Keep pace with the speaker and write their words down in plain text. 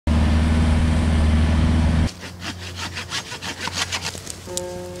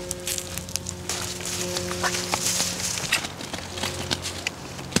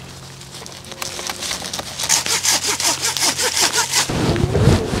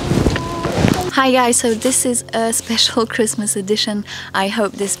Hi guys, so this is a special Christmas edition. I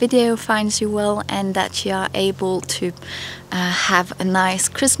hope this video finds you well and that you are able to have a nice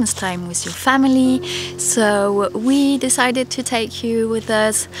Christmas time with your family. So we decided to take you with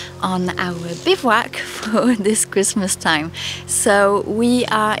us on our bivouac for this Christmas time. So we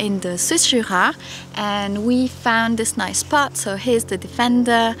are in the Swiss Jura and we found this nice spot. So here's the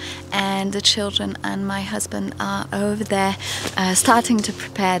Defender and the children and my husband are over there starting to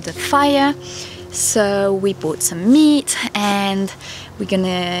prepare the fire. So we bought some meat and we're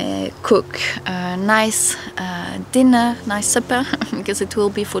gonna cook a nice dinner, nice supper because it will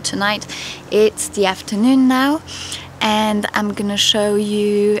be for tonight. It's the afternoon now and I'm gonna show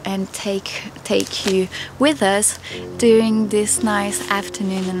you and take you with us during this nice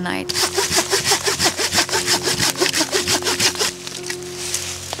afternoon and night.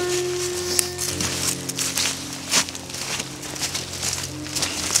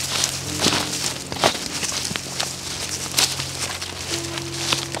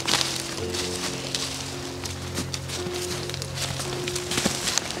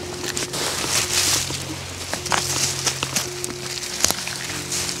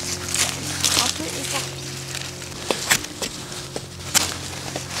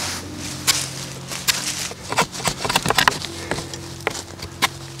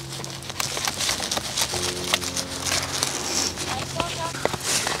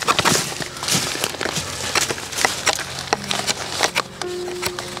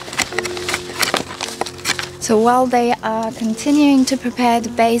 So while they are continuing to prepare the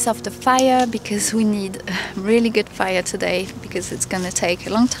base of the fire, because we need a really good fire today because it's gonna take a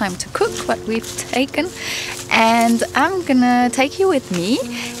long time to cook what we've taken, and I'm gonna take you with me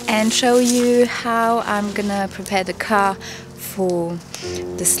and show you how I'm gonna prepare the car for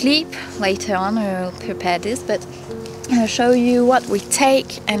the sleep. Later on I'll prepare this, but I'll show you what we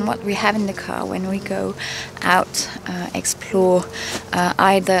take and what we have in the car when we go out, explore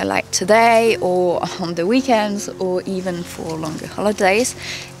either like today or on the weekends or even for longer holidays.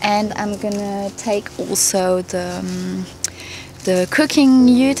 And I'm gonna take also the cooking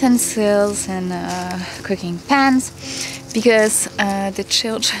utensils and cooking pans because the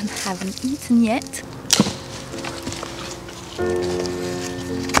children haven't eaten yet.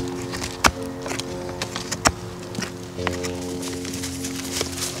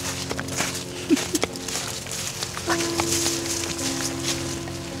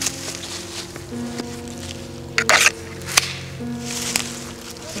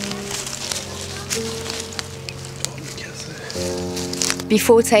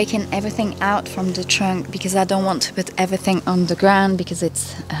 Before taking everything out from the trunk, because I don't want to put everything on the ground because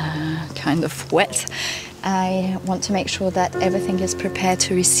it's kind of wet, I want to make sure that everything is prepared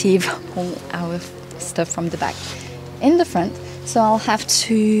to receive all our stuff from the back in the front. So I'll have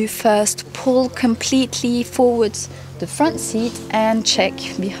to first pull completely forwards the front seat and check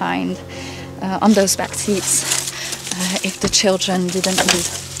behind on those back seats if the children didn't leave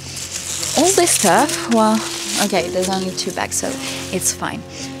all this stuff. Well, okay, there's only 2 bags, so it's fine.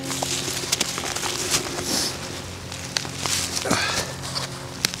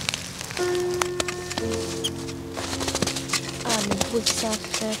 Ah, le bruit que ça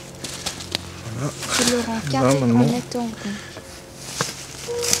fait. Tu le rencardes en mettant.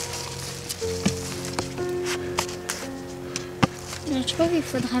 Je crois qu'il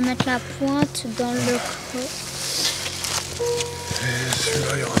faudra mettre la pointe dans le creux.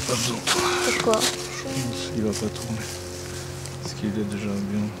 Celui-là, il n'y aura pas besoin. Pourquoi? Il va pas tourner. Parce qu'il est déjà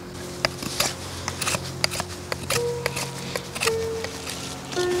bien.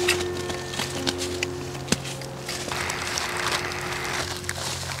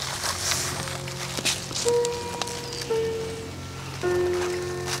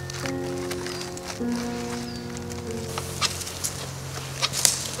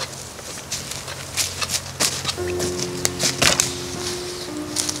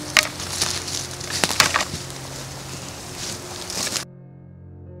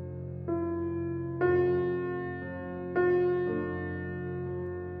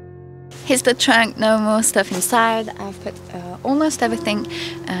 Here's the trunk, no more stuff inside. I've put almost everything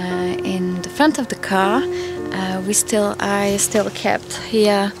in the front of the car. I still kept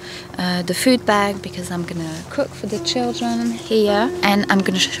here the food bag because I'm gonna cook for the children here, and I'm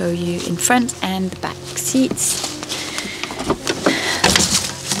gonna show you in front and the back seats.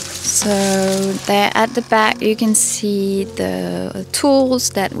 So there at the back you can see the tools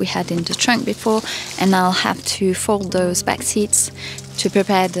that we had in the trunk before, and I'll have to fold those back seats to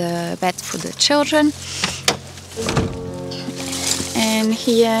prepare the bed for the children. And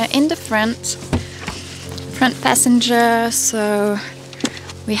here in the front passenger, so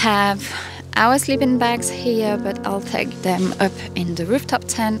we have our sleeping bags here, but I'll take them up in the rooftop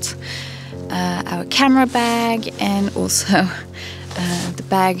tent. Our camera bag, and also the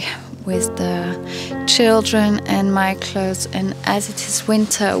bag with the children and my clothes. And as it is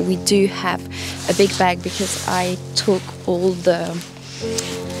winter, we do have a big bag because I took all the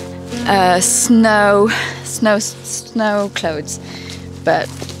snow clothes. But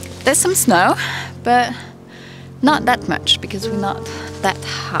there's some snow, but not that much because we're not that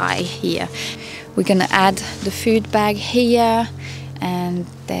high here. We're gonna add the food bag here, and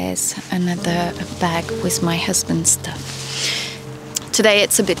there's another bag with my husband's stuff. Today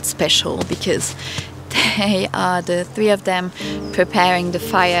it's a bit special because they are the three of them preparing the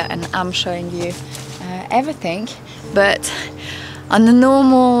fire, and I'm showing you everything. But on the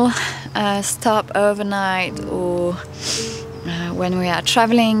normal stop overnight, or when we are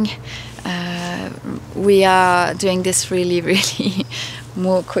traveling, we are doing this really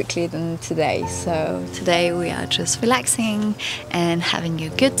more quickly than today. So today we are just relaxing and having a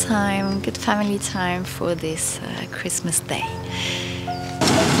good time, good family time for this Christmas day.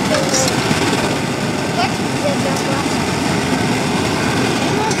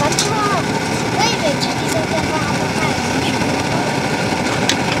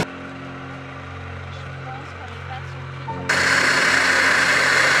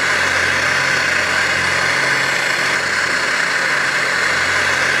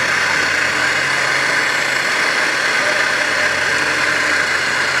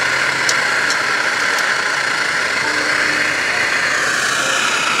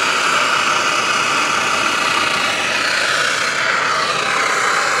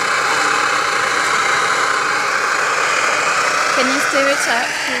 Can you stir it up,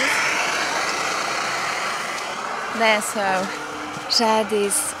 please? There, so Jad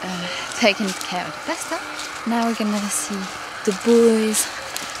is taking care of the pasta. Now we're gonna see the boys.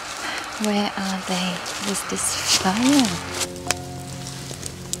 Where are they with this fire?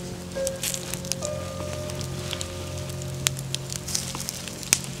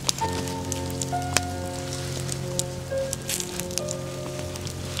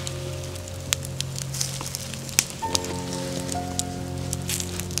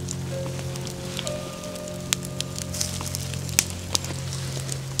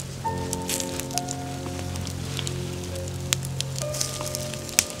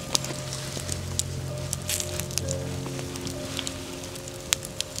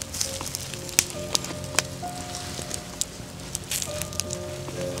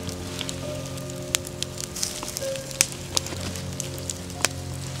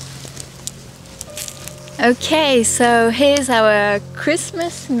 Okay, so here's our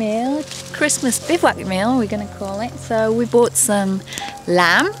Christmas meal, Christmas bivouac meal, we're gonna call it. So we bought some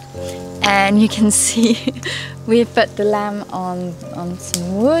lamb, and you can see we put the lamb on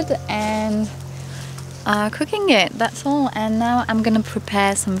some wood and are cooking it, that's all. And now I'm gonna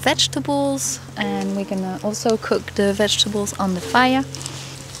prepare some vegetables, and we're gonna also cook the vegetables on the fire.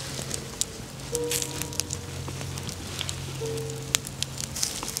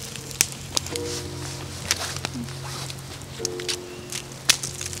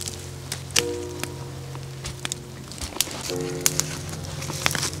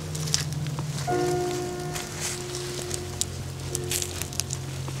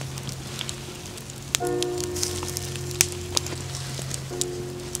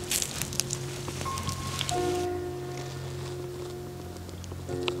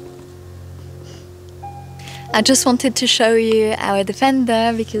 I just wanted to show you our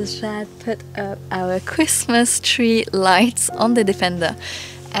Defender because Jad put up our Christmas tree lights on the Defender,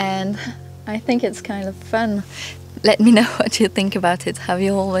 and I think it's kind of fun. Let me know what you think about it. Have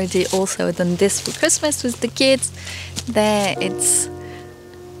you already also done this for Christmas with the kids? There it's,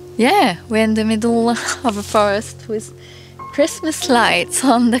 yeah, we're in the middle of a forest with Christmas lights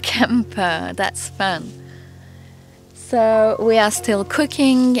on the camper. That's fun. So we are still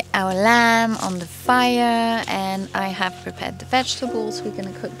cooking our lamb on the fire, and I have prepared the vegetables. We're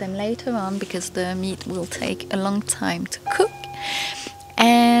gonna cook them later on because the meat will take a long time to cook.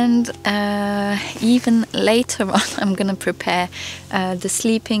 And even later on I'm gonna prepare the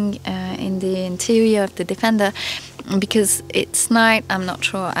sleeping in the interior of the Defender, because it's night. I'm not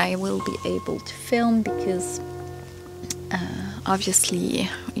sure I will be able to film because obviously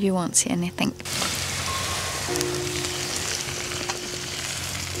you won't see anything.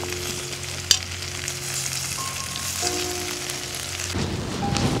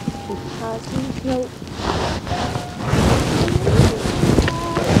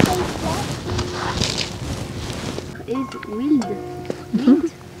 Is wild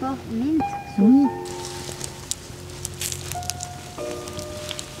mint for mint sauce.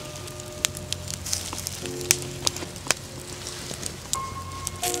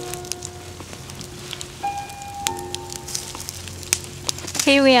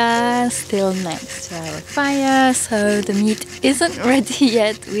 here we are, still next to our fire. So the meat isn't ready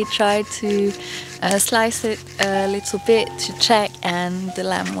yet. We tried to slice it a little bit to check, and the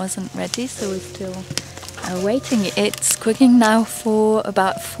lamb wasn't ready, so we're still waiting. It's cooking now for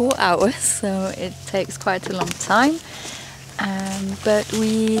about 4 hours, so it takes quite a long time. But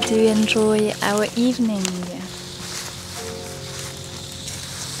we do enjoy our evening.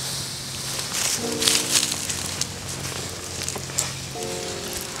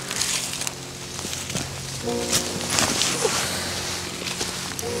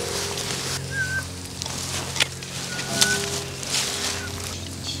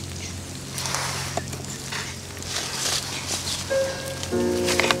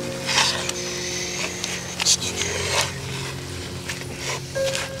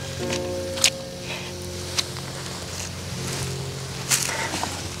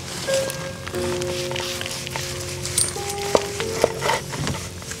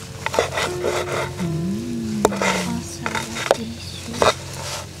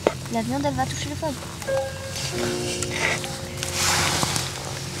 La viande, elle va toucher le feu.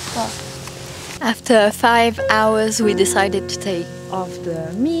 Wow. After 5 hours we decided to take off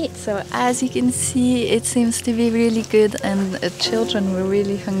the meat, so as you can see it seems to be really good, and the children were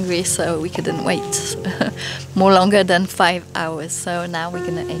really hungry, so we couldn't wait more longer than 5 hours. So now we're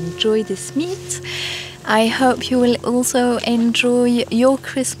gonna enjoy this meat. I hope you will also enjoy your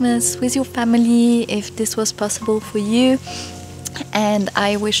Christmas with your family if this was possible for you, and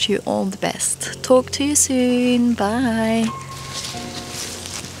I wish you all the best. Talk to you soon. Bye.